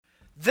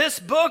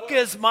This book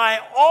is my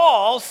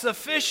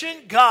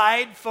all-sufficient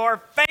guide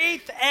for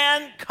faith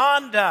and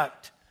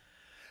conduct.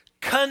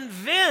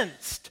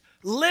 Convinced,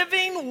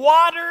 living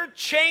water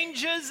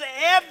changes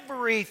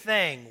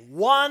everything,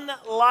 one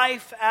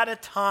life at a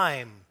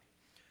time.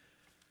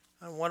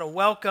 I want to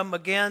welcome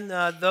again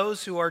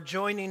those who are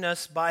joining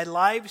us by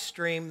live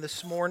stream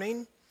this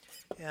morning.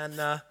 And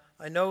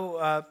I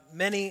know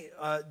many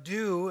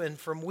do, and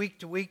from week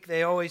to week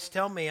they always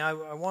tell me, I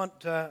want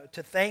to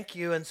thank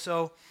you. And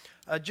so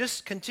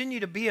just continue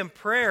to be in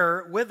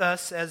prayer with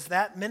us as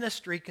that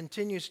ministry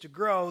continues to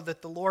grow,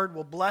 that the Lord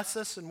will bless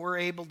us and we're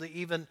able to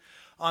even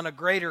on a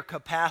greater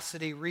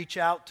capacity reach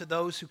out to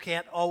those who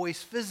can't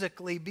always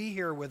physically be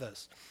here with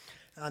us.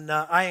 And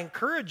I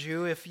encourage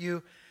you, if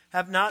you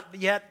have not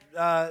yet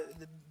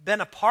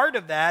been a part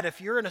of that,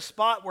 if you're in a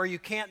spot where you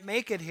can't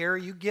make it here,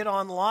 you get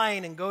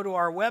online and go to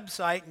our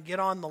website and get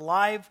on the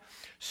live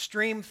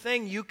stream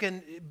thing. You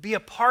can be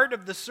a part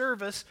of the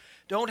service.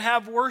 Don't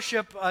have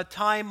worship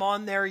time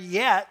on there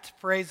yet,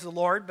 praise the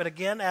Lord. But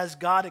again, as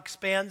God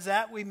expands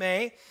that, we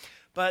may.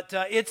 But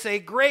it's a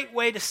great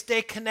way to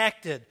stay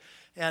connected.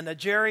 And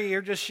Jerry,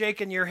 you're just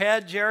shaking your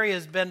head. Jerry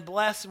has been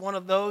blessed, one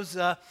of those,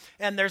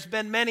 and there's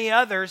been many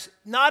others,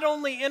 not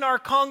only in our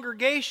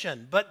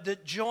congregation, but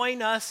that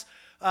join us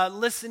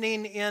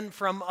listening in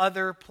from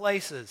other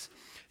places.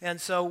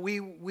 And so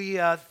we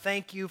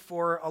thank you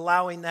for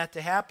allowing that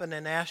to happen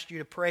and ask you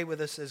to pray with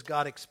us as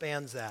God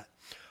expands that.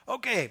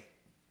 Okay,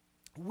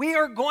 we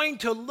are going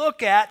to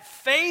look at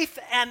faith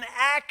and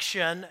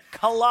action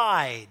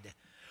collide.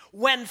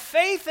 When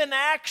faith and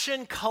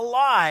action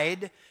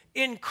collide,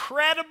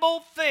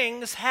 incredible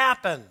things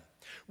happen.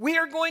 We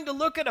are going to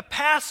look at a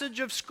passage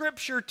of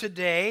Scripture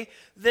today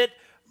that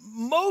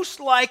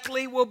most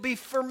likely will be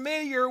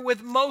familiar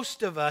with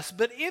most of us.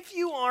 But if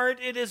you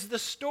aren't, it is the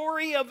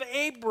story of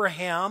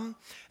Abraham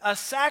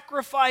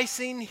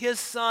sacrificing his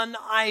son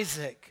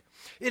Isaac.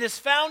 It is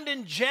found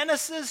in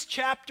Genesis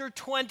chapter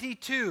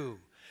 22.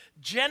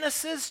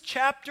 Genesis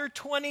chapter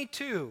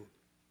 22.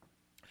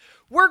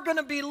 We're going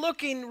to be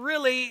looking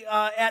really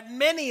at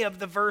many of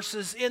the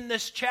verses in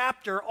this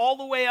chapter, all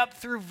the way up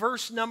through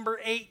verse number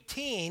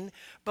 18,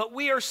 but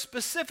we are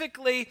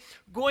specifically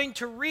going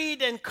to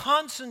read and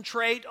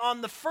concentrate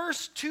on the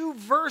first two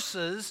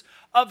verses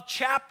of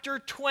chapter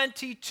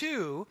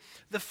 22,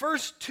 the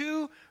first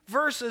two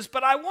verses.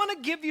 But I want to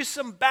give you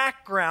some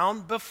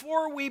background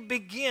before we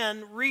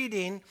begin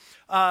reading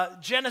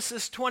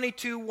Genesis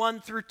 22, 1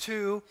 through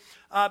 2,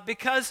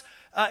 because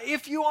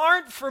if you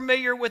aren't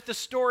familiar with the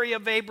story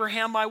of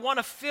Abraham, I want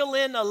to fill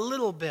in a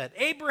little bit.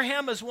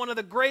 Abraham is one of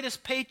the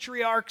greatest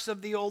patriarchs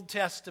of the Old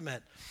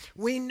Testament.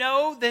 We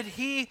know that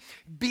he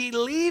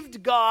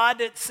believed God,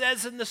 it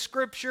says in the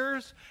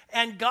Scriptures,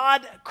 and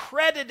God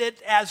credited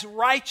it as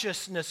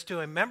righteousness to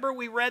him. Remember,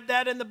 we read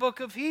that in the book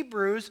of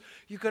Hebrews.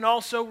 You can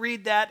also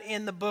read that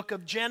in the book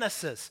of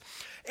Genesis.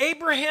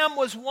 Abraham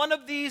was one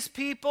of these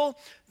people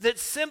that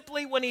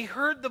simply, when he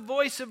heard the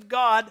voice of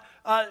God,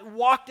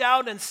 walked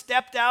out and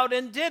stepped out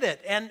and did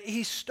it. And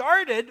he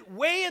started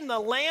way in the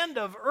land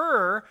of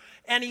Ur,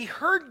 and he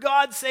heard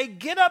God say,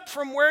 "Get up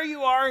from where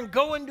you are and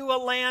go into a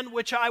land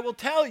which I will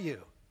tell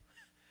you."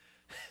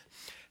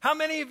 How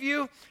many of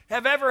you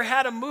have ever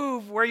had a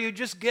move where you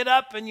just get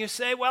up and you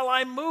say, "Well,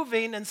 I'm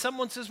moving," and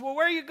someone says, "Well,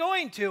 where are you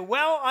going to?"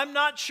 "Well, I'm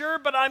not sure,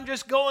 but I'm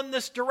just going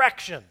this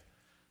direction."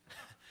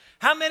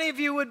 How many of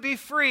you would be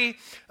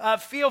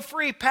feel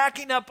free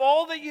packing up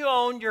all that you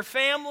owned, your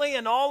family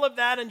and all of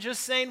that, and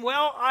just saying,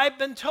 "Well, I've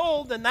been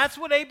told," and that's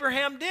what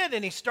Abraham did,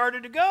 and he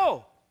started to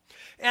go.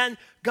 And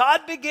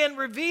God began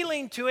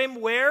revealing to him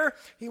where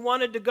he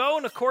wanted to go,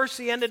 and of course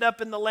he ended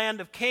up in the land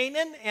of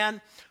Canaan,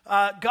 and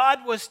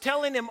God was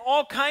telling him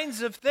all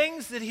kinds of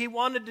things that he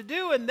wanted to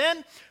do, and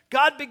then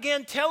God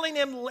began telling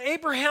him,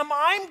 "Abraham,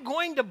 I'm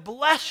going to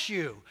bless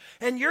you,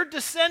 and your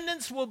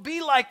descendants will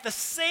be like the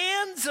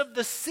sands of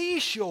the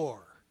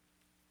seashore."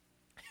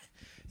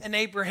 And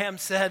Abraham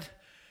said,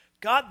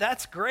 "God,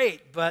 that's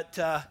great, but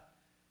I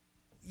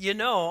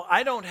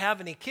don't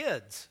have any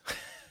kids."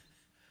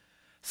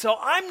 So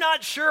I'm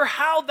not sure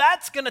how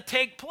that's going to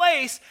take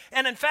place.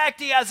 And in fact,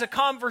 he has a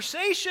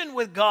conversation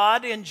with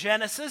God in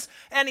Genesis,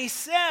 and he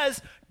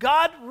says,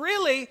 "God,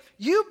 really,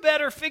 you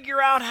better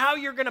figure out how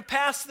you're going to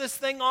pass this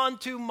thing on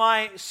to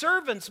my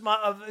servants,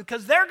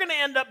 because they're going to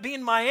end up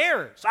being my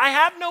heirs. I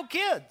have no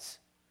kids."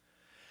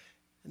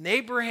 And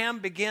Abraham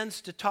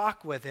begins to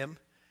talk with him,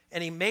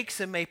 and he makes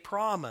him a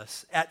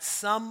promise at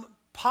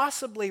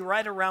possibly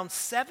right around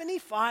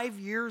 75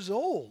 years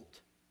old.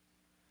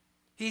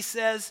 He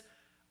says,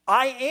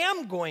 "I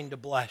am going to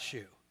bless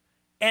you,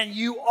 and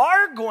you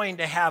are going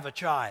to have a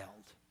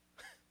child,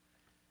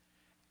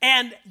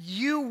 and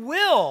you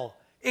will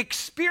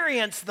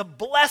experience the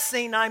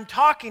blessing I'm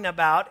talking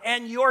about,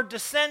 and your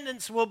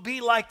descendants will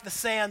be like the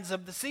sands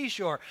of the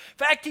seashore." In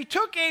fact, he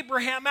took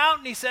Abraham out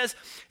and he says,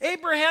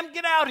 "Abraham,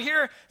 get out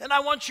here, and I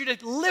want you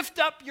to lift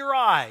up your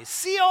eyes.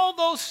 See all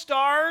those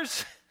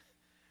stars?"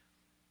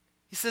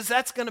 He says,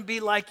 "That's going to be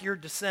like your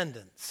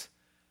descendants."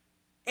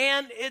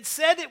 And it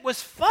said it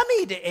was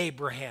funny to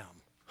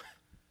Abraham.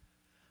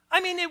 I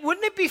mean, mean,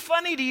 wouldn't it be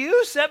funny to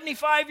you,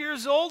 75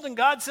 years old, and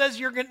God says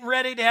you're getting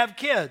ready to have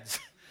kids?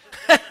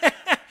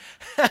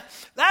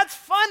 That's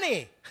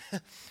funny.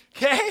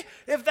 Okay?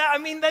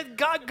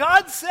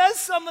 God says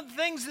some of the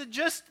things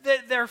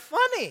that they're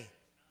funny.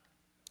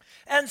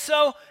 And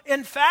so,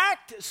 in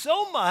fact,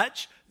 so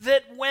much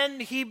that when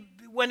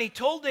he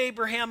told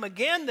Abraham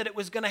again that it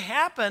was going to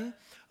happen,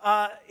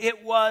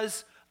 it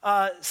was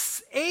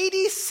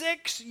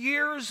 86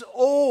 years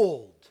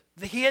old.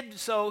 He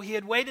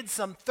had waited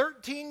some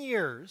 13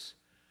 years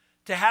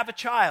to have a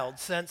child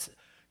since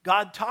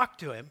God talked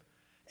to him,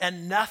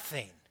 and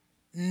nothing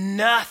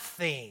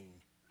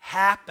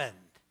happened.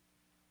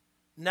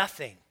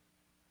 Nothing.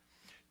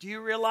 Do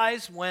you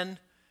realize when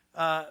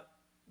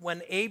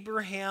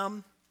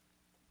Abraham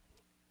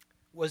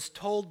was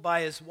told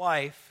by his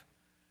wife,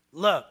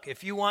 look,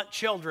 if you want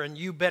children,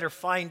 you better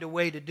find a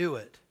way to do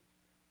it,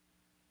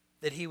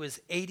 that he was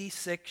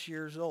 86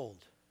 years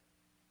old?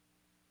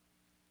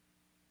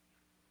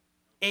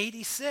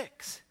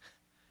 86.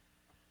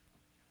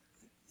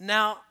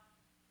 Now,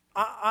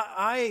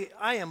 I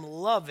am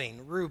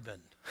loving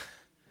Reuben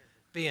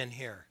being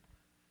here,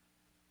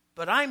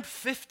 but I'm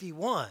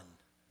 51.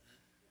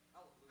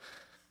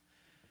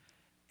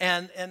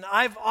 And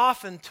I've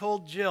often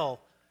told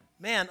Jill,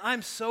 man,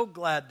 I'm so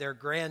glad they're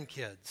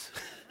grandkids.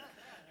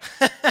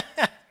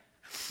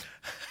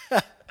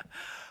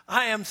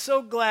 I am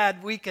so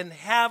glad we can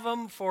have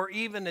them for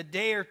even a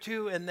day or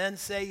two and then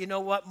say, you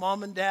know what,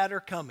 Mom and Dad are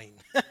coming.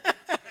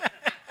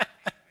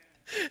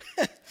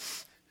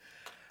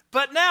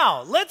 But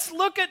now, let's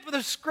look at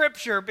the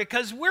scripture,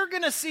 because we're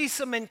going to see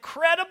some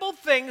incredible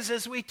things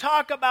as we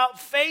talk about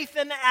faith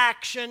and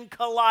action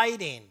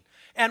colliding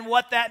and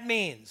what that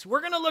means. We're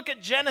going to look at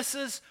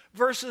Genesis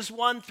verses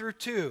 1 through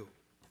 2.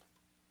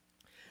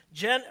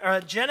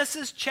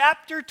 Genesis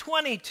chapter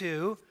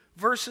 22,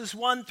 verses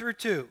 1 through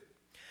 2.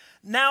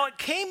 Now it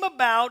came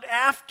about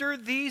after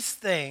these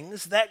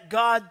things that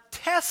God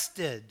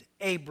tested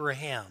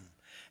Abraham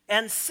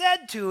and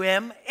said to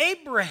him,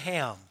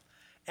 Abraham.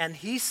 And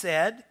he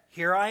said,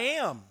 here I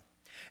am.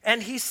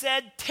 And he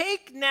said,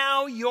 take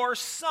now your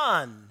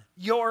son,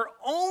 your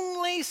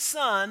only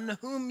son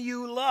whom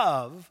you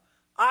love,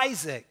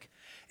 Isaac,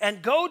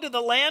 and go to the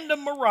land of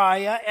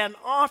Moriah and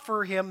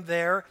offer him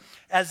there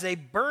as a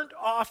burnt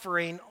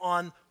offering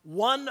on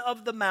one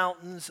of the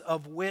mountains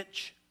of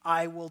which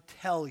I will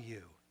tell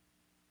you.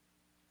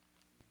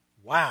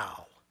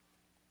 Wow.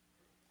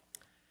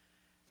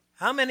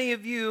 How many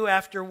of you,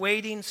 after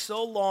waiting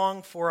so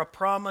long for a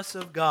promise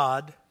of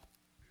God,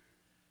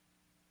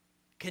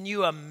 can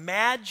you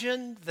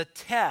imagine the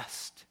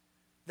test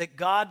that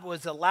God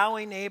was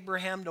allowing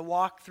Abraham to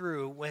walk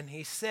through when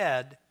he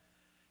said,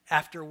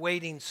 after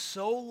waiting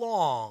so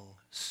long,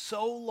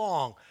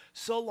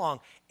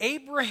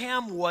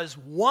 Abraham was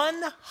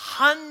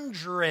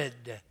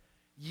 100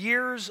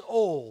 years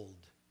old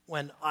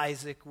when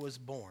Isaac was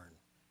born.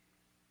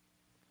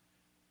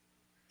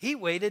 He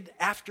waited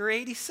after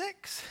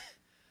 86.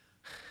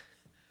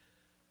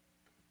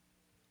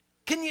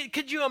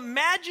 Could you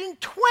imagine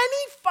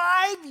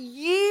 25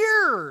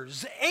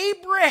 years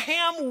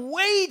Abraham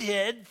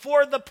waited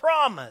for the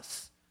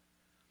promise?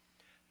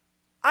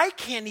 I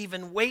can't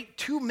even wait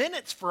 2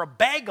 minutes for a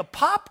bag of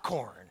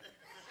popcorn.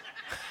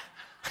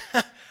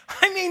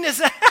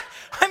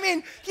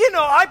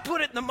 I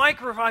put it in the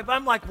microwave.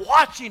 I'm like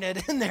watching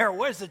it in there.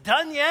 Is it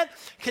done yet?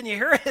 Can you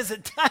hear it? Is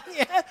it done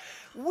yet?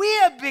 We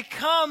have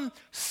become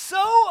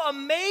so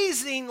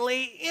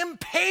amazingly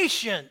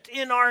impatient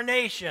in our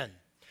nation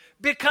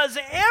because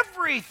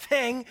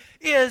everything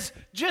is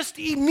just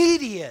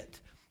immediate.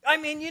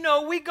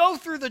 We go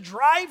through the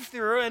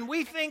drive-thru and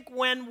we think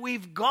when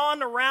we've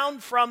gone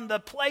around from the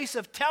place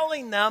of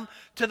telling them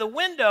to the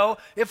window,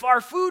 if our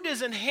food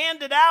isn't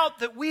handed out,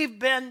 that we've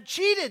been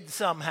cheated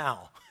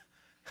somehow.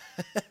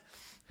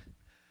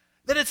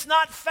 That it's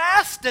not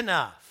fast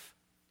enough.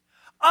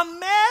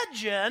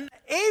 Imagine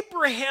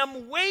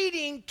Abraham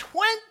waiting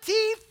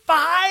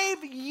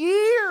 25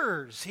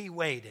 years he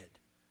waited.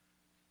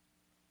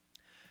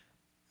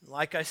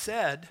 Like I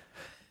said,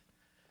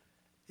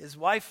 his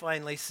wife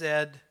finally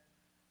said,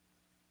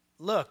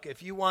 look,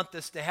 if you want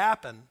this to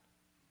happen,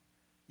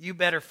 you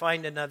better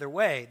find another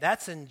way.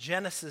 That's in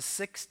Genesis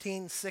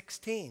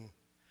 16:16.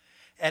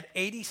 At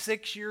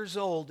 86 years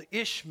old,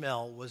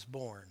 Ishmael was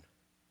born.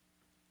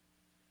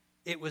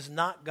 It was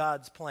not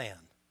God's plan.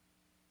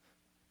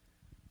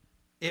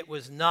 It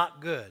was not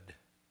good.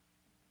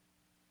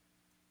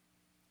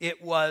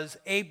 It was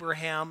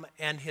Abraham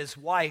and his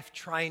wife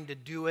trying to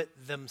do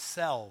it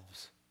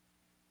themselves.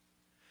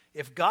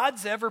 If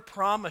God's ever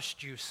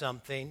promised you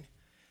something,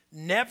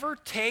 never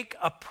take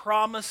a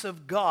promise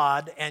of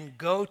God and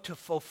go to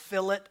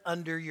fulfill it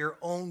under your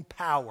own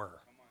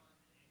power.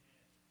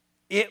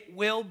 It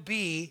will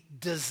be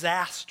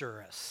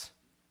disastrous.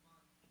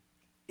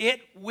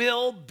 It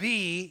will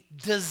be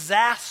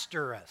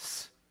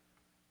disastrous.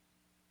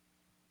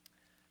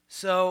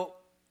 So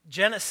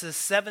Genesis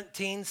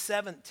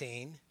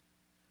 17:17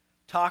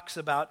 talks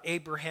about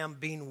Abraham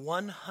being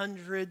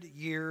 100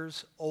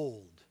 years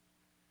old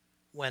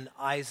when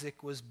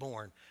Isaac was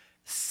born.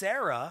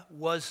 Sarah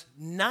was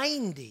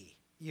 90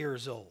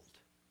 years old.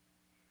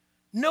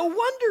 No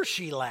wonder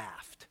she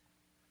laughed.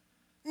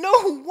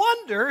 No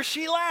wonder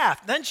she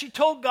laughed. Then she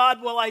told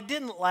God, well, I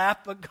didn't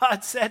laugh, but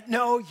God said,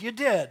 no, you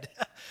did.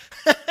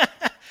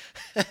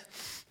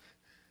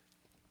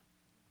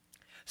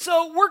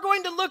 So we're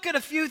going to look at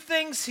a few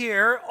things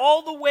here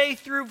all the way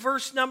through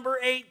verse number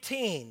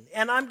 18.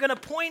 And I'm going to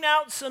point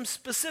out some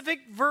specific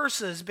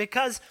verses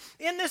because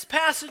in this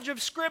passage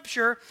of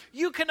Scripture,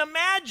 you can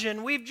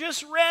imagine, we've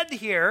just read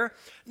here.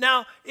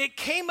 Now, it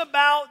came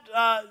about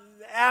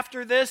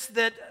after this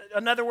that,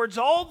 in other words,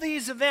 all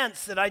these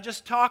events that I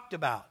just talked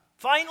about.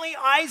 Finally,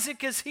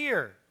 Isaac is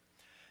here.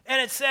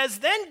 And it says,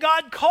 then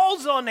God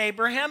calls on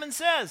Abraham and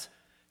says,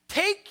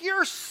 take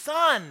your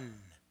son,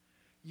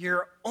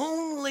 your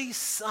only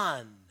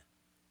son,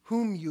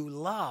 whom you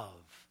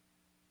love.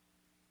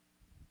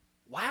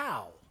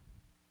 Wow.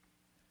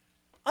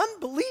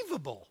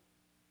 Unbelievable.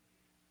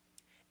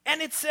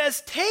 And it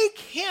says, take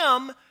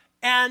him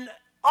and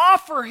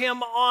offer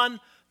him on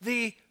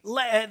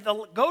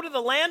go to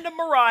the land of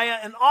Moriah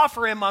and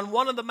offer him on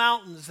one of the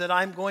mountains that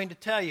I'm going to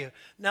tell you.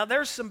 Now,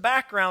 there's some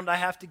background I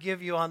have to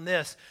give you on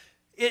this.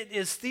 It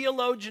is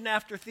theologian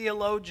after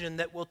theologian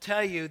that will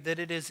tell you that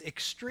it is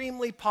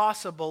extremely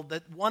possible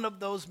that one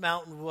of those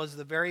mountains was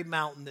the very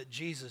mountain that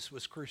Jesus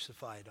was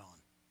crucified on.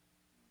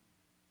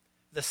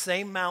 The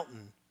same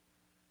mountain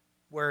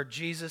where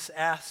Jesus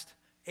asked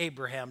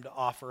Abraham to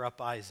offer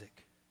up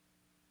Isaac.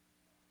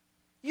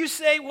 You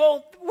say,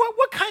 well,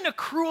 what kind of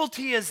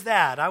cruelty is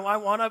that? I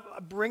want to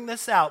bring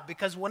this out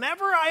because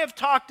whenever I have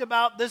talked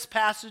about this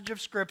passage of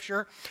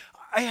Scripture,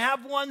 I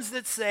have ones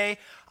that say,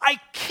 I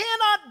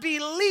cannot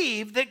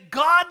believe that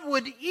God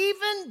would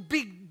even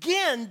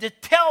begin to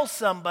tell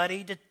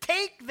somebody to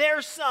take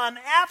their son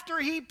after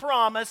he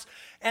promised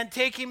and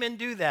take him and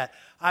do that.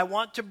 I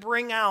want to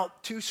bring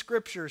out two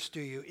scriptures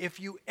to you. If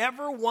you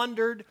ever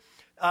wondered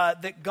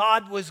that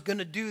God was going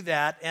to do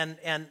that,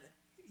 and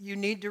you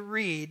need to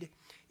read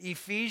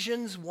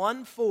Ephesians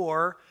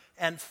 1:4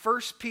 and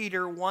 1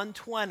 Peter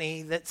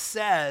 1:20 that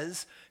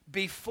says,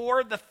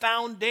 before the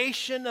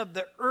foundation of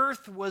the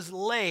earth was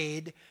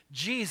laid,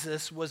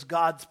 Jesus was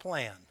God's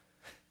plan.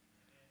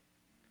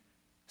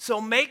 So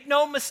make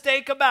no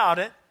mistake about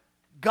it,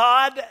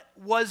 God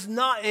was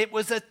not, it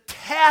was a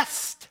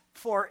test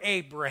for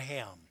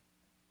Abraham.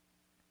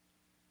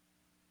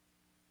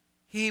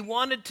 He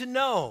wanted to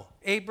know,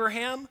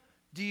 Abraham,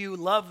 do you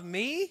love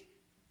me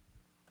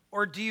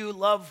or do you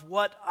love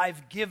what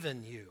I've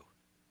given you?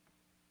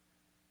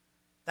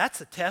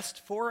 That's a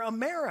test for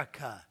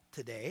America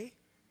today.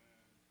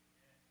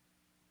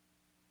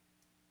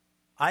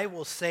 I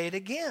will say it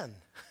again.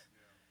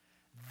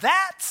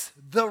 That's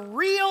the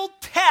real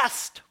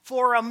test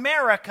for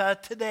America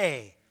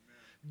today.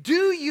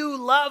 Do you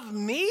love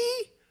me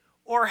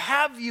or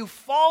have you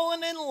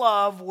fallen in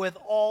love with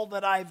all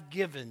that I've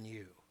given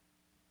you?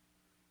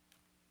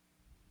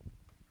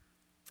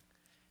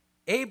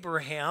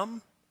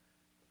 Abraham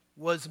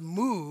was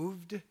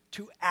moved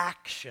to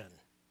action.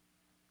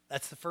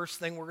 That's the first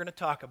thing we're going to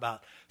talk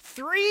about.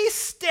 3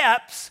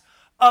 steps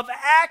of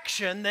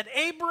action that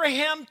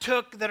Abraham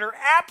took that are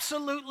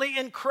absolutely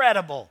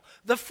incredible.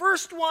 The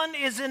first one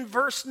is in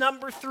verse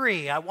number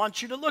 3. I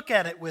want you to look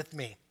at it with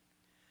me.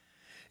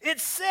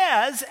 It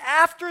says,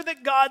 after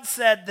that God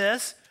said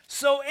this,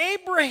 so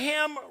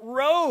Abraham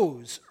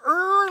rose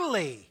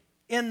early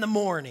in the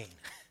morning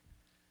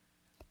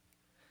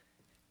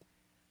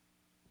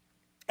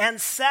and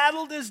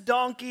saddled his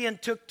donkey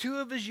and took 2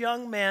 of his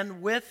young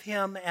men with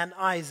him and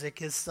Isaac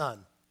his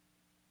son.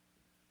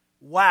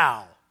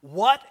 Wow.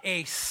 What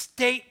a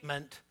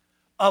statement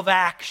of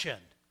action.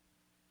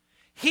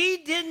 He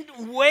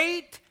didn't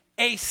wait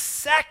a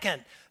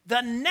second. The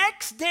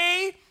next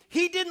day,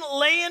 he didn't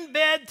lay in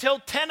bed till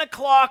 10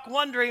 o'clock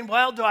wondering,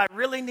 well, do I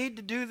really need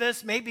to do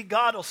this? Maybe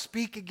God will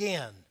speak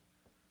again.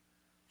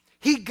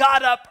 He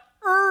got up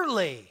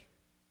early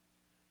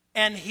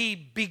and he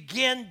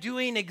began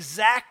doing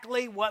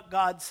exactly what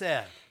God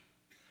said.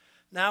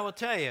 Now, I will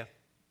tell you,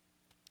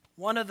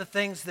 one of the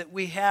things that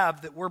we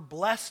have that we're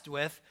blessed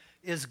with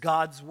is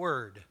God's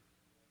word.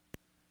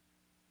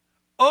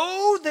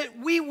 Oh, that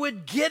we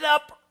would get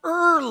up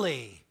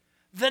early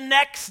the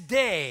next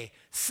day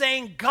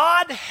saying,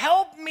 God,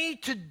 help me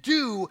to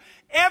do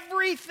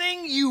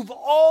everything you've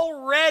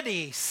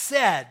already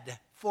said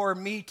for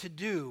me to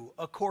do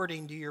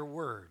according to your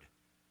word.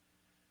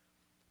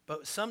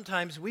 But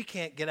sometimes we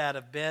can't get out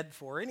of bed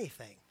for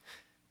anything.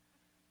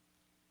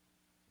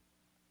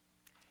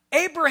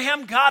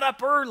 Abraham got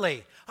up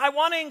early. I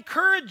want to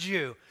encourage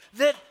you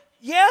that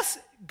yes,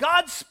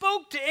 God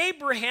spoke to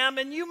Abraham,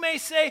 and you may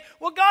say,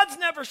 well, God's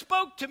never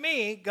spoke to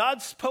me.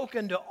 God's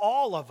spoken to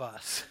all of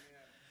us,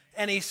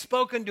 and he's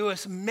spoken to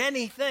us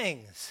many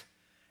things,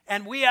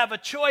 and we have a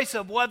choice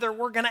of whether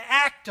we're going to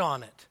act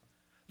on it.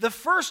 The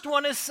first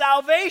one is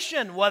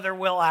salvation, whether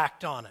we'll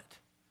act on it.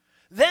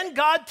 Then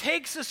God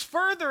takes us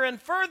further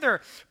and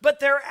further, but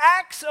there are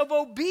acts of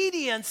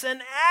obedience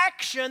and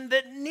action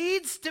that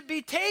needs to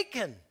be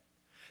taken.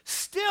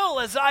 Still,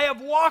 as I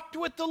have walked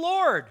with the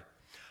Lord,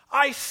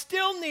 I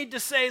still need to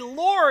say,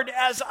 Lord,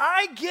 as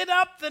I get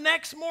up the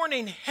next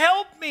morning,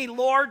 help me,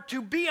 Lord,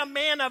 to be a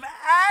man of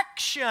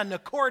action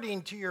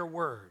according to your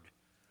word.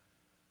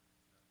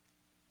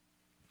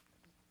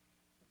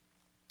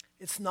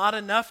 It's not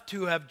enough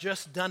to have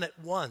just done it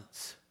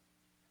once.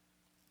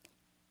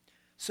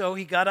 So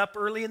he got up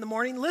early in the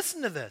morning.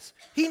 Listen to this.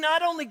 He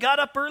not only got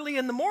up early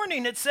in the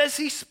morning, it says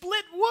he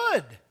split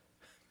wood.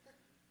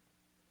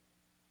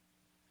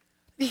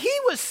 He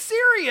was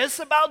serious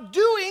about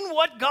doing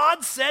what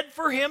God said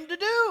for him to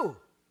do.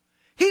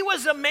 He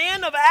was a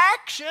man of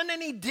action,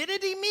 and he did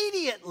it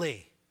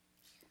immediately.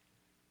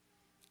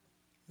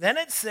 Then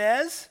it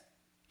says,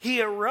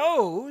 he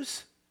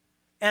arose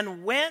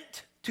and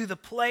went to the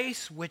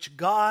place which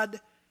God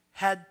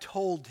had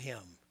told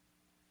him.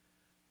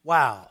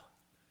 Wow.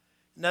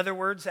 In other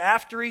words,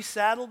 after he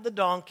saddled the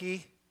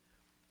donkey,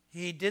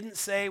 he didn't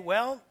say,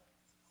 well,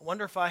 I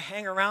wonder if I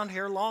hang around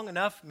here long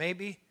enough,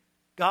 maybe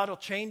God will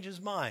change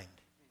his mind.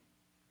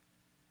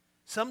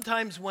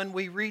 Sometimes when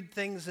we read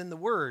things in the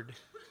Word,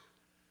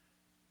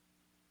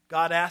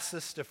 God asks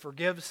us to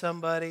forgive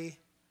somebody.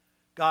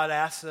 God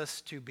asks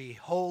us to be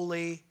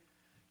holy.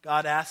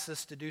 God asks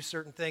us to do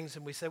certain things,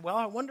 and we say, well,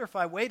 I wonder if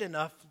I wait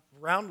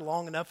around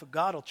long enough, if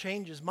God will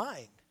change his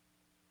mind.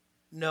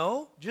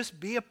 No, just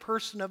be a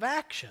person of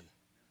action.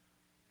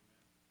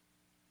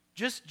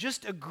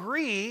 Just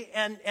agree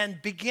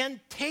and begin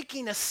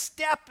taking a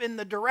step in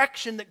the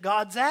direction that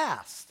God's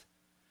asked.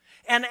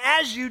 And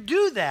as you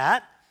do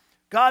that,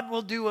 God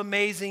will do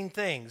amazing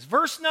things.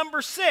 Verse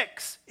number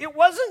 6, it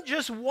wasn't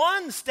just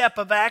one step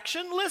of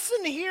action.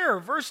 Listen here,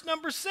 verse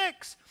number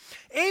 6.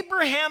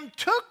 Abraham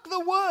took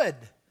the wood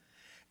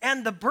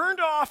and the burnt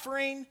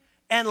offering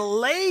and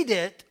laid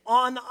it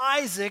on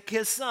Isaac,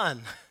 his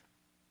son.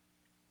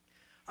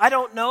 I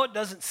don't know, it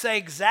doesn't say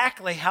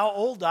exactly how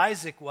old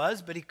Isaac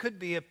was, but he could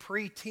be a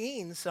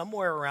preteen,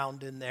 somewhere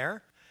around in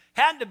there.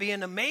 Had to be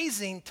an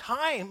amazing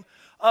time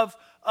of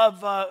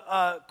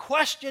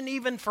question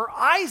even for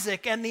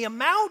Isaac, and the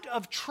amount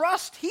of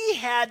trust he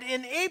had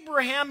in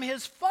Abraham,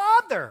 his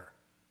father,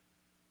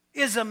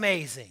 is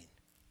amazing.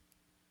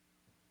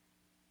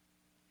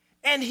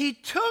 And he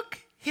took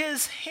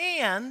his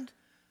hand,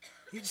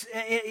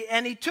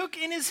 and he took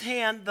in his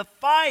hand the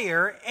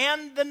fire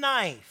and the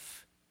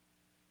knife.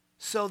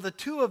 So the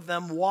two of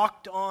them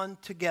walked on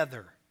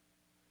together.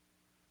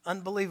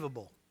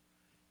 Unbelievable.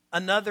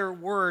 Another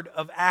word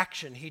of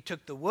action. He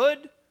took the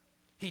wood,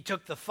 he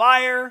took the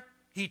fire,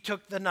 he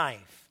took the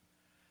knife.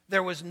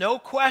 There was no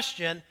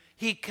question.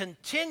 He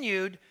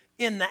continued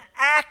in the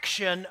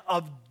action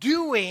of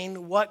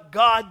doing what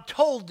God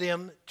told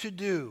him to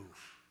do.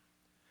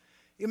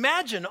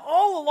 Imagine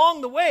all along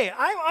the way,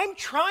 I'm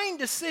trying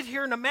to sit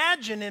here and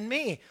imagine in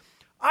me,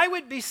 I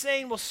would be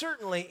saying, well,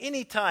 certainly,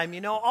 anytime,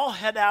 I'll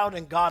head out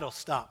and God will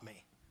stop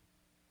me.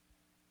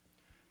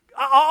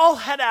 I'll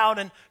head out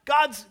and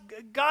God's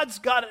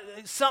got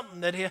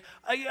something that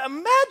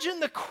imagine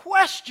the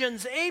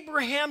questions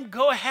Abraham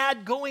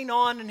had going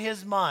on in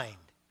his mind.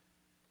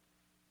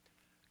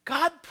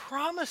 God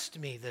promised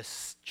me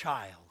this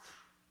child.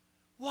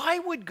 Why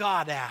would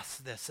God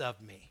ask this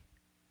of me?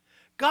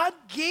 God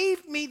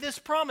gave me this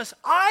promise.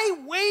 I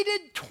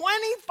waited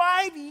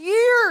 25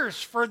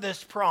 years for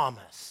this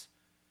promise.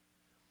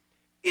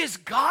 Is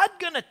God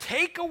going to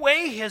take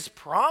away his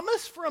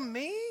promise from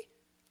me?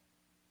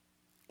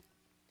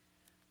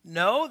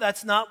 No,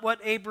 that's not what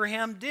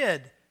Abraham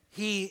did.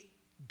 He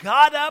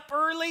got up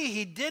early,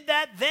 he did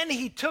that, then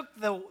he took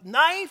the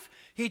knife,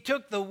 he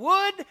took the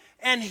wood,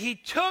 and he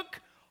took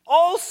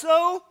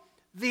also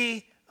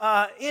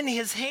in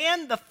his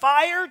hand the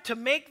fire to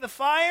make the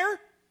fire.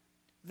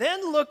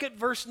 Then look at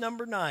verse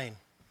number 9.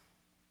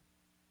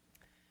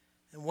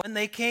 And when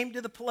they came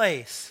to the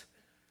place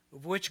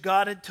of which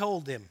God had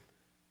told him,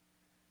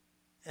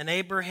 and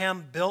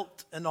Abraham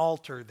built an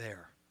altar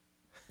there.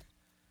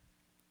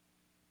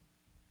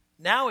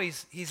 Now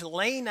he's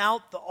laying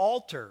out the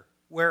altar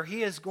where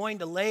he is going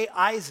to lay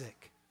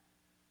Isaac,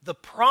 the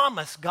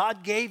promise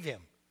God gave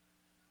him.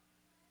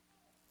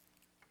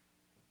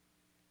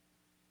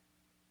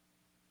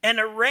 And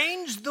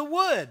arranged the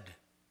wood.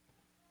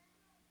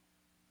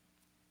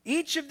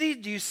 Each of these,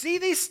 do you see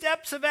these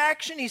steps of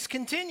action? He's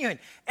continuing.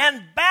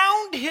 And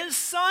bound his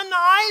son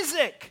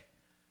Isaac.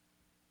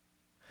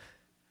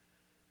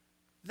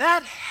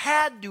 That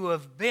had to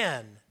have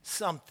been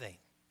something.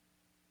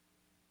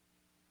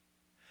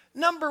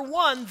 Number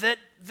one,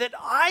 that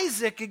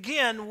Isaac,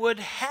 again, would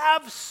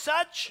have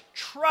such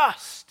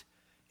trust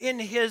in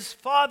his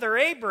father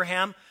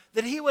Abraham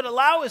that he would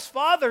allow his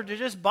father to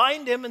just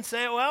bind him and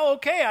say, well,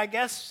 okay, I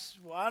guess,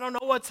 I don't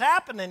know what's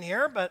happening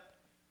here, but...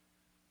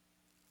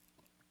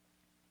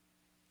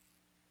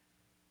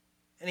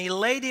 And he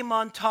laid him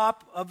on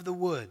top of the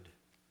wood.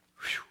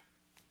 Whew.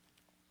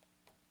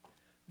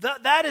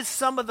 That is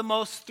some of the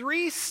most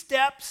 3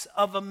 steps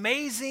of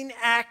amazing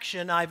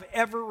action I've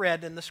ever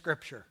read in the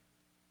Scripture.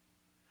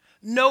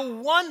 No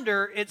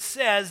wonder it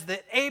says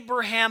that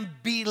Abraham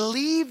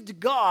believed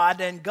God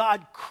and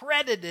God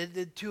credited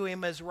it to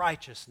him as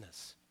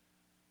righteousness.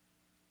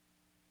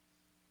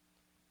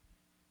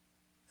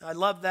 I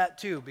love that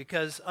too,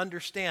 because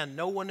understand,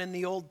 no one in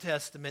the Old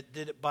Testament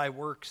did it by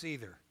works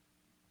either.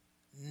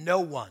 No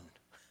one.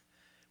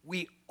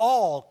 We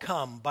all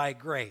come by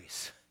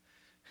grace.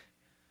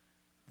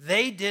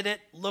 They did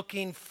it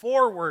looking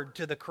forward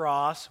to the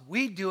cross.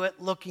 We do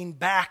it looking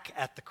back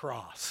at the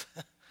cross.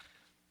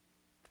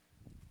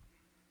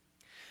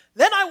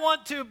 Then I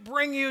want to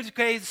bring you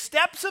to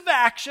steps of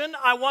action.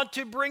 I want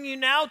to bring you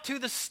now to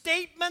the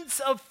statements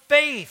of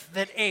faith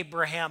that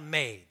Abraham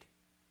made.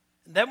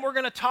 And then we're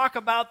going to talk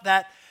about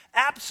that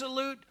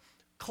absolute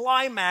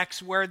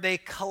climax where they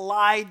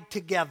collide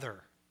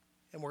together.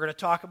 And we're going to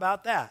talk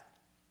about that.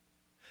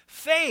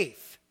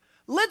 Faith.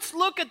 Let's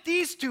look at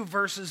these two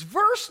verses.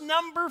 Verse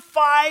number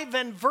 5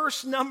 and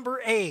verse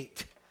number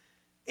 8.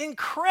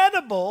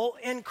 Incredible,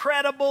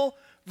 incredible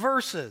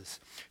verses.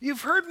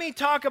 You've heard me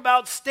talk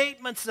about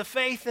statements of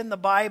faith in the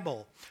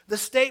Bible. The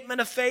statement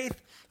of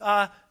faith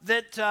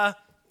that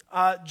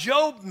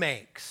Job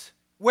makes,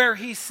 where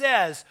he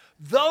says,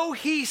 "Though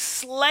he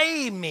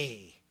slay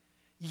me,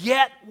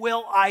 yet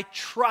will I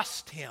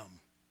trust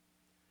him."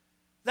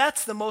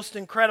 That's the most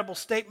incredible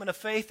statement of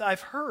faith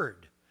I've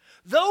heard.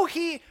 Though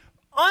he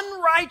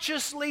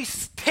unrighteously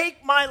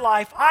take my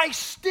life, I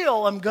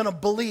still am going to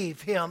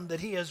believe him that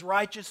he is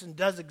righteous and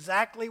does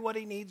exactly what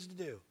he needs to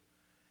do.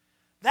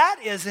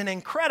 That is an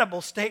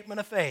incredible statement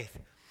of faith.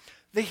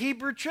 The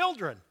Hebrew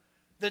children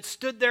that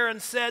stood there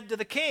and said to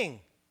the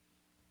king,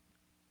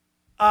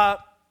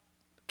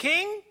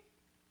 "King,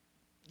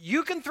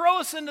 you can throw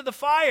us into the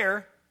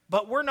fire,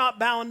 but we're not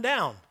bowing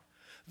down.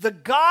 The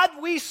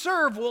God we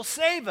serve will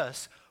save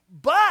us,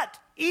 but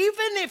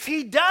even if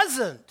he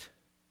doesn't,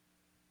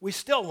 we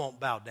still won't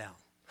bow down."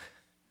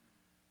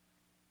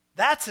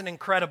 That's an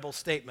incredible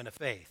statement of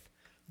faith.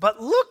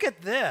 But look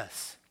at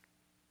this.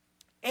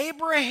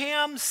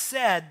 Abraham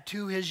said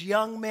to his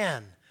young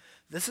men,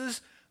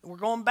 we're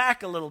going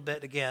back a little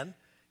bit again.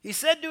 He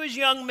said to his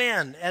young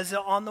men as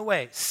on the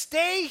way,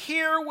 "Stay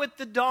here with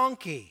the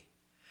donkey,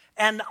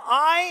 and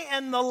I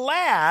and the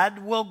lad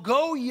will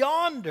go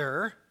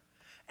yonder,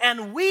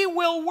 and we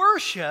will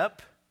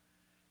worship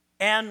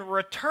and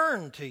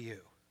return to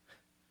you."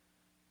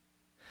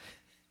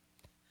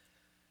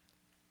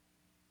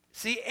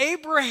 See,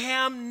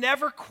 Abraham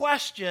never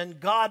questioned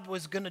God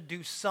was going to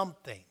do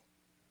something.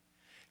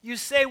 You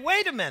say,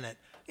 wait a minute.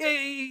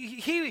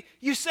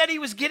 You said he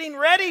was getting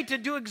ready to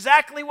do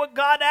exactly what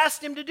God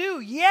asked him to do.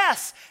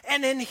 Yes,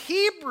 and in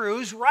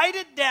Hebrews, write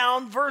it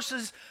down,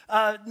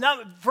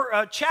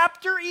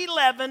 chapter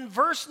 11,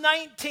 verse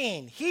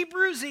 19.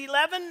 Hebrews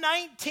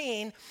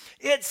 11:19,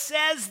 it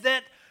says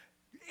that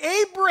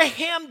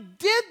Abraham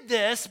did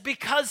this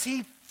because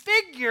he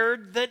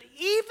figured that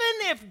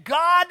even if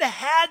God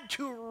had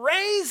to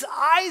raise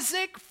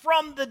Isaac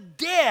from the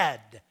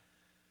dead,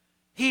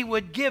 he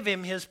would give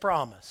him his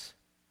promise.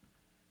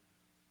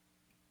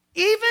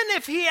 Even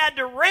if he had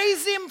to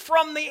raise him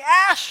from the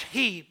ash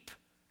heap,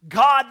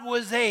 God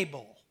was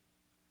able.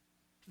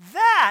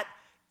 That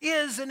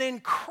is an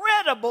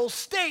incredible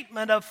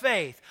statement of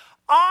faith.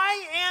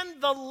 I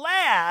and the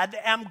lad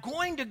am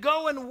going to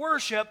go and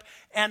worship,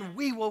 and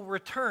we will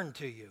return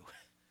to you.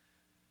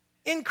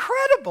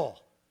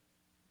 Incredible.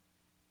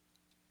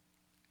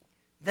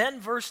 Then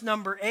verse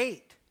number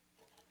 8.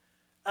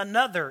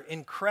 Another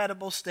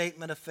incredible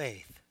statement of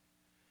faith.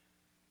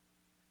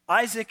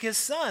 Isaac, his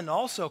son,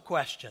 also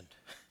questioned.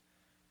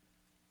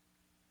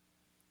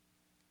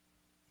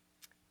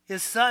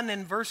 His son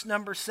in verse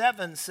number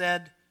 7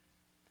 said,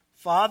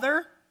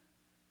 "Father?"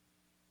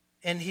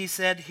 And he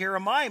said, "Here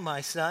am I,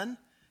 my son."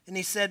 And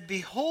he said,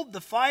 "Behold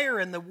the fire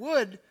and the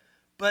wood,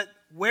 but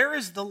where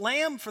is the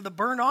lamb for the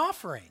burnt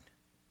offering?"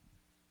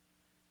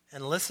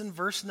 And listen,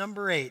 verse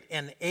number 8.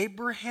 And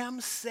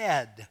Abraham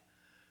said,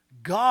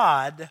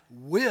 "God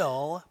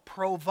will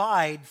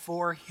provide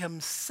for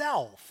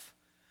himself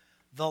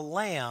the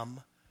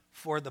lamb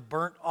for the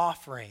burnt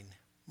offering,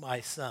 my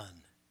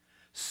son."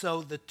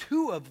 So the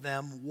two of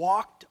them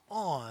walked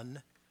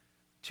on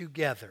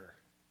together.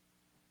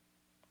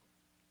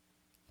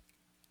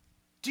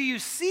 Do you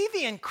see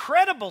the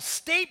incredible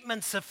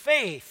statements of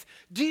faith?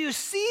 Do you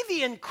see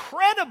the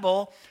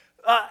incredible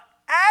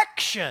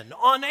action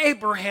on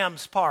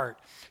Abraham's part?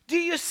 Do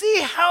you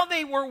see how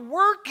they were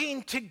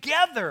working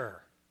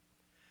together?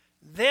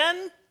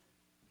 Then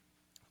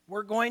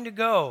we're going to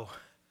go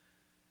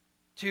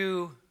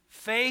to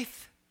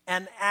faith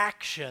and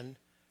action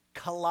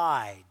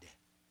collide.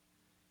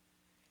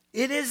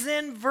 It is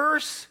in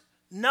verse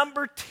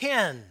number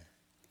 10.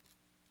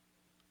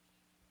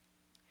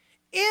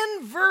 In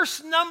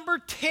verse number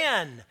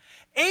 10,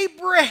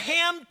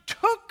 Abraham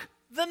took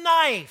the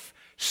knife,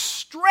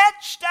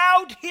 stretched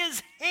out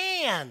his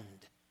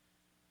hand,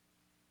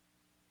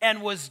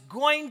 and was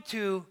going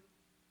to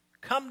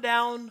come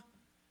down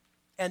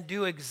and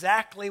do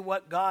exactly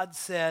what God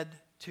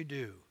said to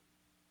do.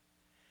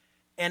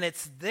 And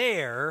it's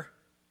there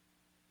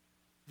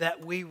that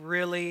we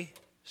really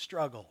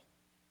struggle.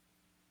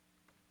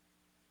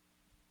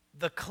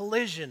 The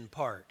collision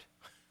part.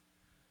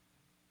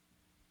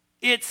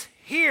 It's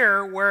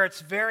here where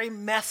it's very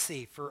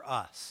messy for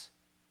us.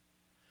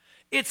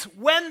 It's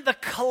when the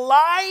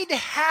collide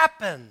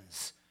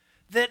happens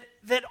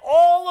that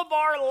all of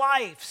our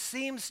life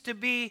seems to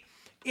be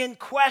in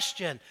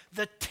question.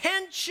 The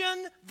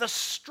tension, the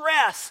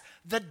stress,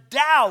 the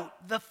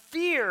doubt, the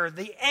fear,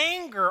 the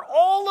anger,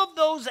 all of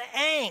those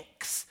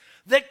angsts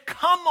that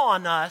come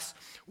on us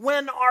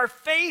when our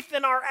faith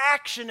and our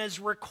action is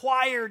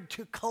required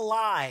to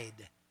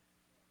collide.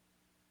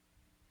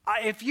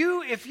 If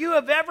you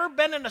have ever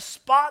been in a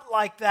spot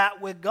like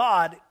that with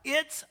God,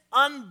 it's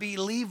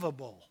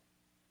unbelievable.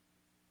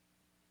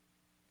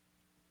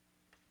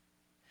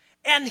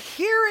 And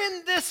here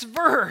in this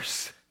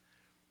verse,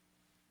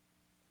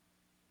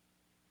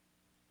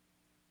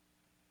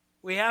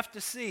 we have to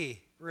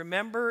see,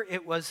 remember,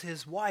 it was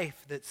his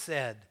wife that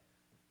said,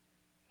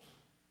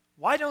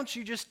 "Why don't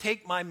you just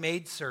take my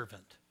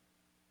maidservant?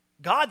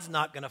 God's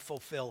not going to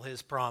fulfill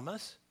his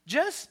promise.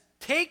 Just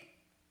take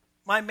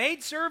my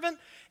maidservant."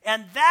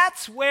 And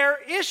that's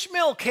where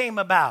Ishmael came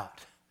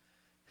about.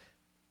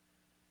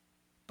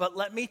 But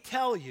let me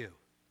tell you,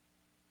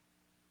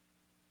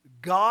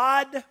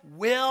 God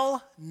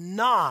will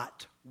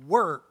not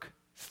work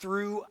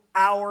through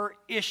our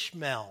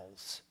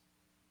Ishmaels.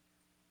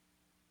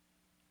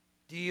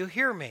 Do you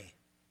hear me?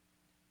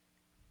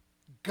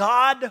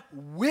 God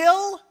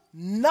will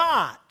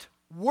not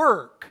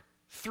work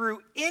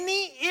through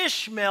any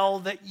Ishmael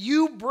that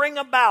you bring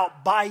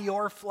about by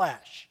your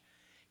flesh.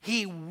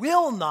 He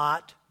will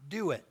not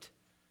do it.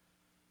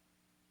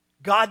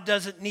 God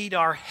doesn't need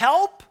our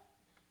help.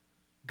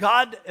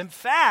 God, in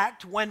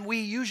fact, when we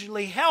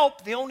usually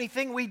help, the only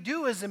thing we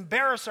do is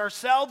embarrass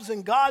ourselves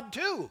and God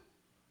too.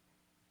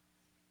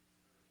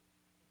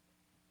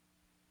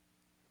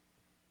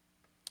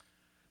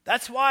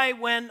 That's why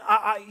when,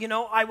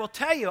 I will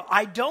tell you,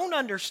 I don't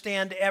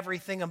understand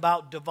everything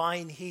about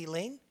divine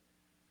healing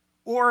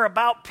or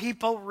about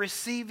people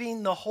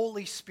receiving the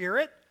Holy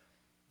Spirit,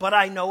 but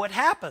I know it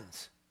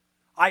happens.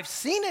 I've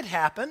seen it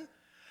happen.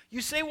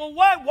 You say, well,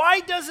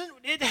 why doesn't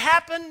it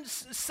happen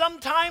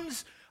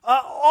sometimes,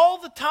 all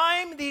the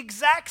time, the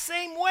exact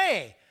same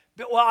way?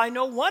 Well, I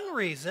know one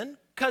reason,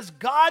 because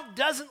God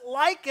doesn't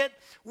like it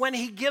when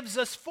he gives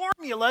us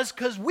formulas,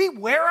 because we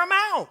wear them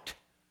out.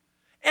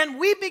 And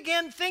we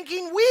begin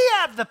thinking we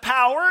have the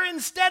power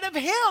instead of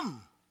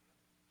him.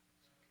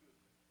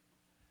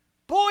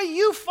 Boy,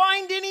 you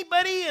find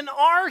anybody in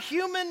our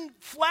human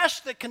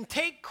flesh that can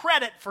take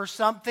credit for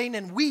something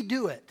and we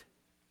do it.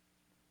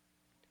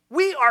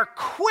 We are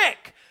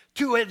quick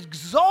to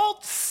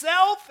exalt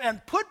self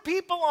and put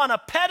people on a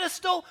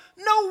pedestal.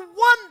 No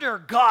wonder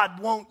God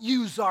won't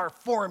use our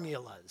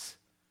formulas.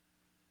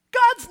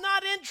 God's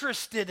not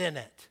interested in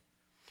it.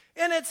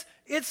 And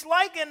it's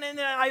like, and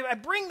I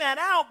bring that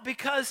out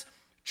because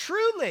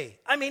truly,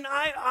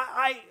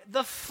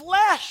 the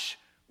flesh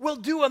will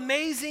do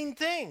amazing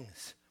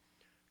things.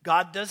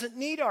 God doesn't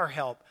need our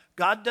help.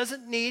 God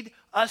doesn't need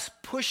us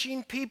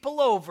pushing people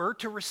over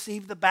to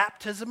receive the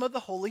baptism of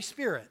the Holy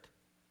Spirit.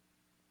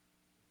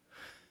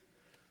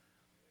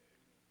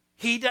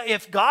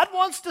 If God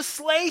wants to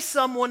slay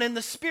someone in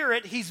the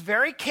Spirit, he's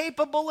very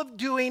capable of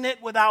doing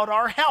it without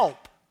our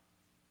help.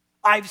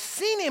 I've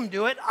seen him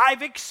do it.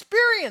 I've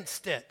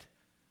experienced it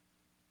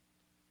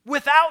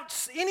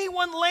without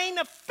anyone laying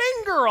a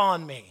finger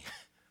on me.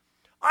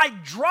 I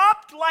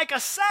dropped like a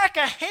sack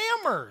of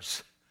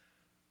hammers.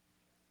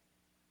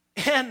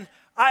 And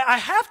I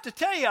have to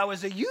tell you, I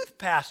was a youth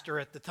pastor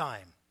at the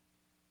time.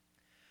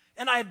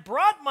 And I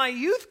brought my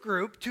youth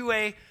group to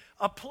a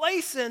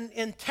place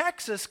in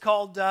Texas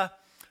called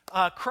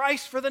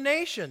Christ for the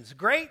Nations.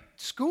 Great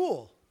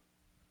school.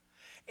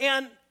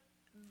 And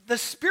the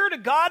Spirit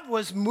of God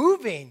was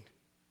moving.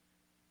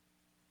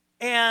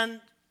 And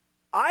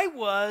I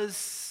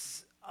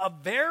was a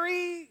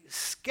very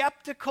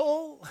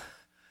skeptical,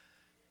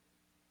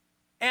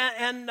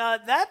 and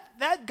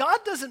that God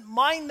doesn't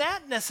mind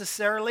that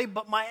necessarily,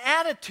 but my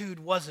attitude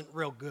wasn't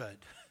real good.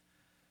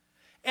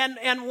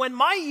 And when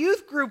my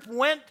youth group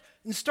went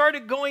and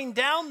started going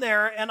down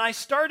there and I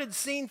started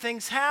seeing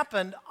things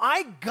happen,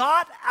 I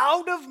got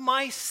out of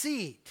my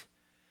seat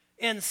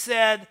and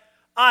said,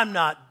 I'm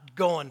not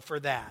going for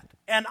that.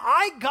 And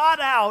I got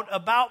out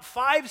about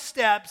 5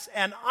 steps,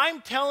 and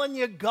I'm telling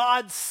you,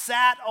 God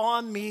sat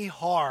on me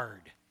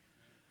hard.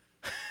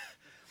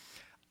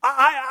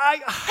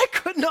 I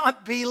could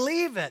not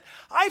believe it.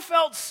 I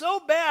felt so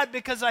bad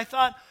because I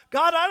thought,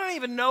 God, I don't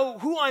even know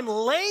who I'm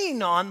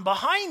laying on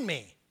behind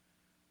me.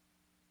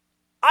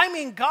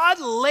 God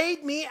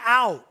laid me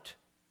out.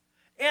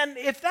 And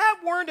if that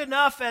weren't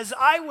enough, as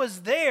I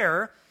was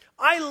there,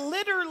 I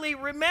literally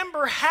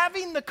remember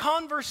having the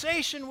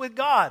conversation with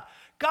God.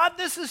 God,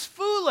 this is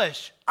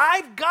foolish.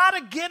 I've got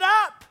to get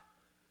up.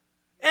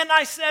 And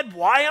I said,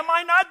 why am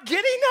I not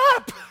getting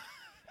up?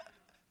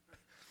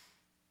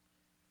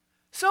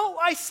 So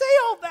I say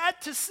all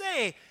that to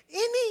say,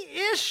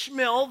 any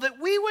Ishmael that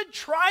we would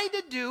try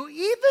to do,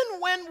 even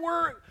when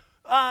we're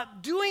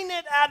doing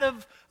it out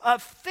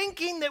of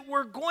thinking that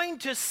we're going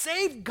to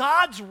save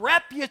God's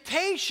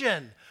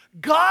reputation,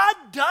 God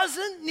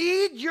doesn't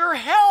need your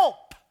help.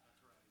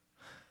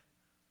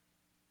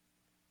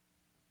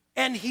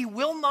 and he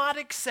will not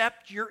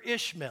accept your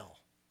Ishmael.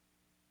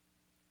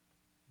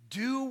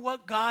 Do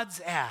what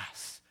God's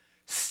asked.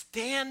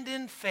 Stand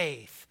in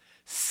faith.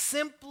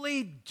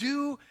 Simply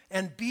do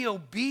and be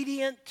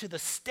obedient to the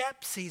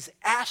steps he's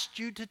asked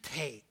you to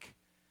take.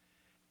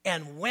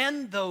 And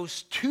when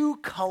those two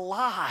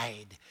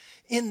collide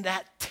in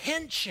that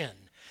tension,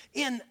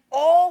 in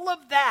all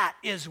of that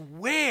is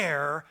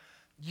where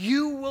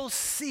you will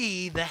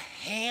see the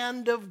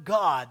hand of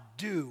God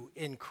do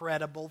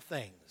incredible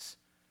things.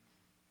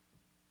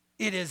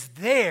 It is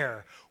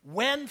there,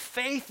 when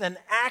faith and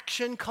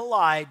action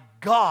collide,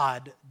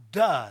 God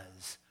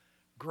does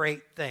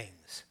great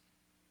things.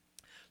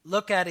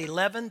 Look at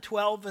 11,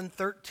 12, and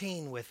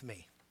 13 with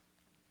me.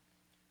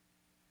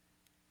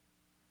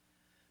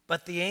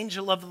 But the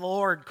angel of the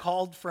Lord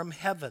called from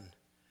heaven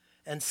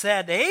and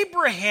said,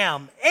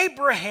 Abraham,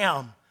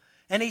 Abraham.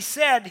 And he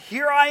said,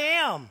 Here I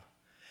am.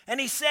 And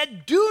he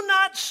said, Do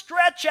not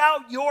stretch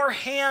out your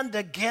hand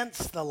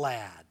against the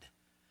lad,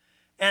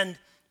 and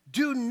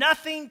do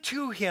nothing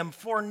to him,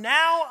 for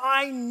now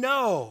I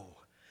know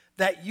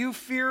that you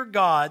fear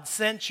God,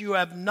 since you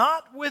have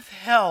not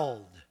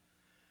withheld.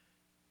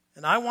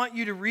 And I want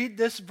you to read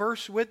this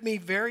verse with me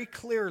very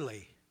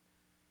clearly.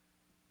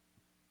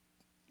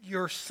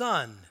 Your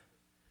son,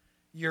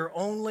 your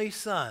only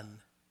son,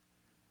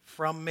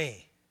 from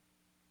me.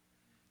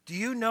 Do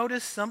you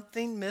notice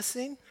something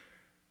missing?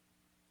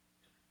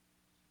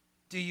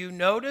 Do you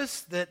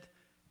notice that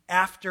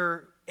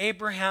after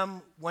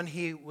Abraham, when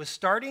he was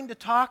starting to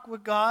talk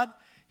with God,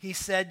 he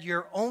said,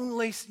 your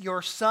only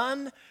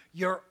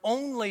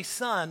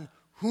son,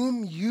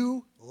 whom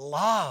you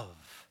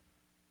love.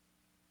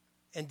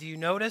 And do you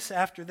notice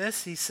after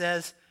this, he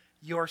says,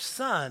 your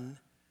son,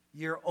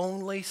 your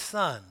only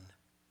son,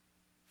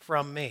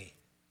 from me.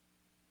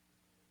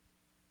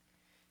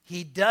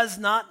 He does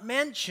not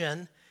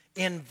mention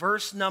in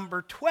verse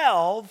number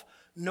 12,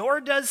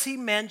 nor does he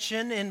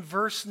mention in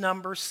verse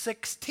number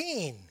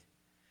 16.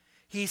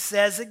 He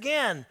says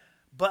again,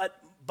 but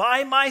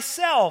by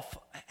myself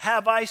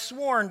have I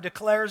sworn,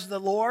 declares the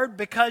Lord,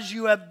 because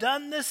you have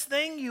done this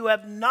thing, you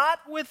have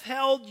not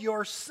withheld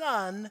your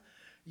son,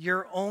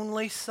 your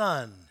only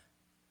son.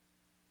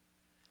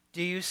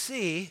 Do you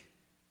see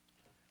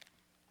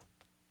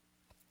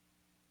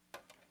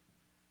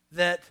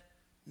that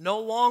no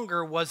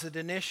longer was it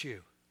an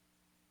issue?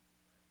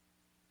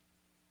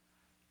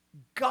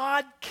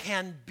 God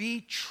can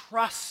be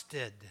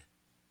trusted,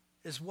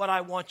 is what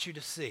I want you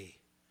to see.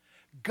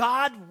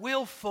 God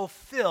will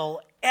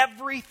fulfill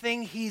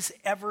everything he's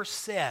ever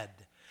said.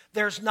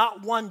 There's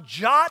not one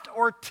jot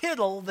or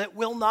tittle that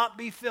will not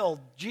be filled,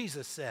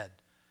 Jesus said.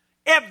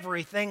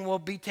 Everything will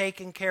be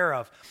taken care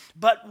of.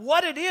 But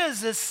what it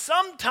is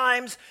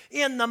sometimes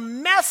in the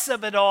mess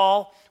of it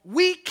all,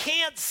 we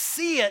can't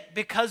see it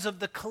because of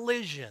the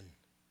collision.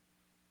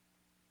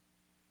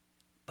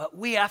 But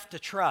we have to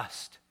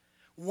trust.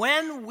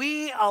 When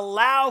we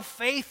allow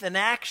faith and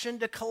action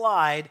to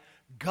collide,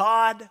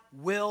 God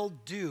will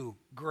do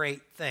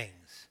great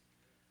things.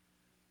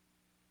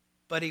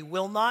 But he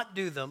will not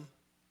do them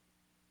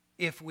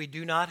if we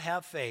do not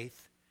have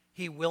faith.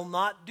 He will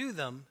not do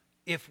them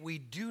if we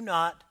do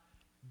not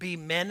be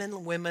men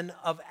and women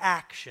of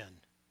action.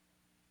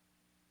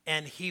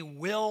 And he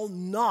will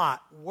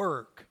not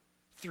work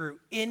through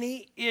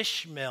any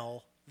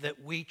Ishmael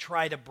that we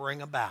try to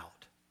bring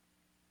about.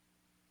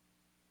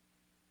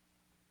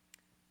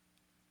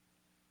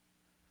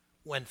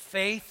 When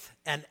faith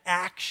and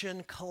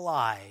action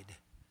collide,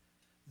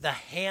 the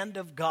hand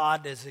of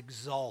God is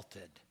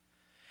exalted.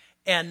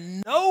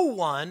 And no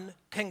one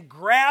can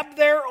grab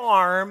their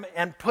arm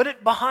and put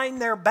it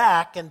behind their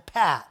back and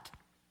pat.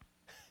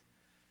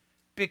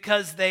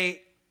 Because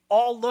they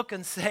all look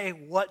and say,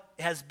 what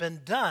has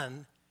been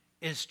done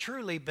is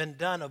truly been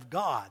done of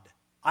God.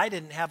 I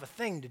didn't have a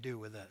thing to do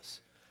with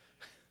this.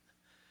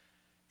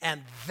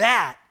 And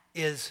that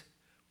is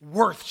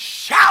worth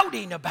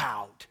shouting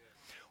about.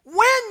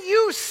 When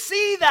you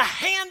see the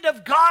hand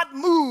of God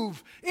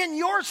move in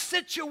your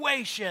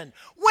situation,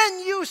 when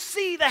you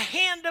see the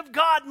hand of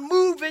God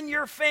move in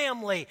your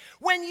family,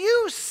 when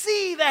you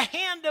see the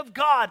hand of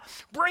God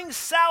bring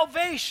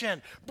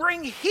salvation,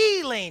 bring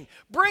healing,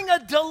 bring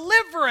a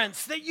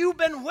deliverance that you've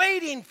been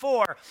waiting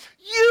for,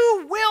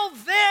 you will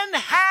then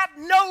have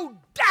no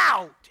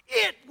doubt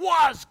it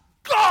was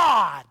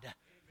God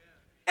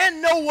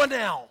and no one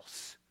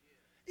else.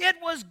 It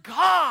was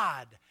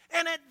God.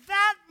 And at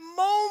that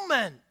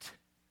moment,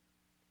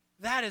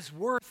 that is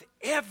worth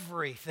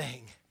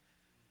everything.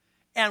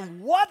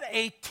 And what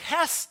a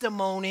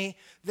testimony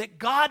that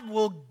God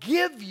will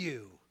give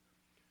you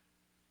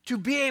to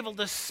be able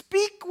to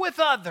speak with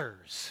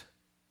others.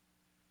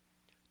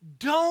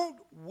 Don't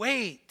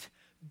wait.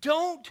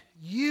 Don't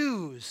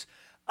use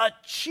a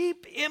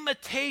cheap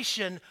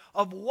imitation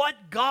of what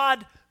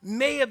God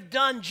may have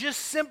done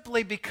just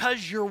simply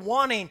because you're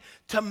wanting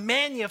to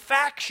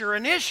manufacture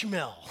an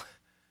Ishmael.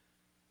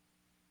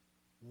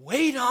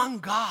 Wait on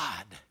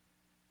God.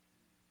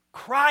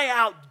 Cry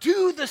out.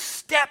 Do the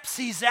steps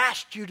he's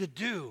asked you to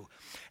do.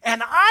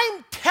 And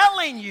I'm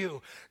telling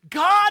you,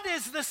 God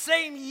is the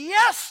same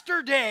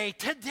yesterday,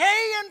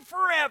 today, and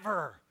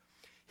forever.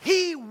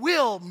 He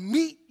will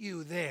meet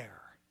you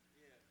there.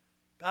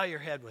 Bow your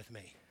head with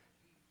me.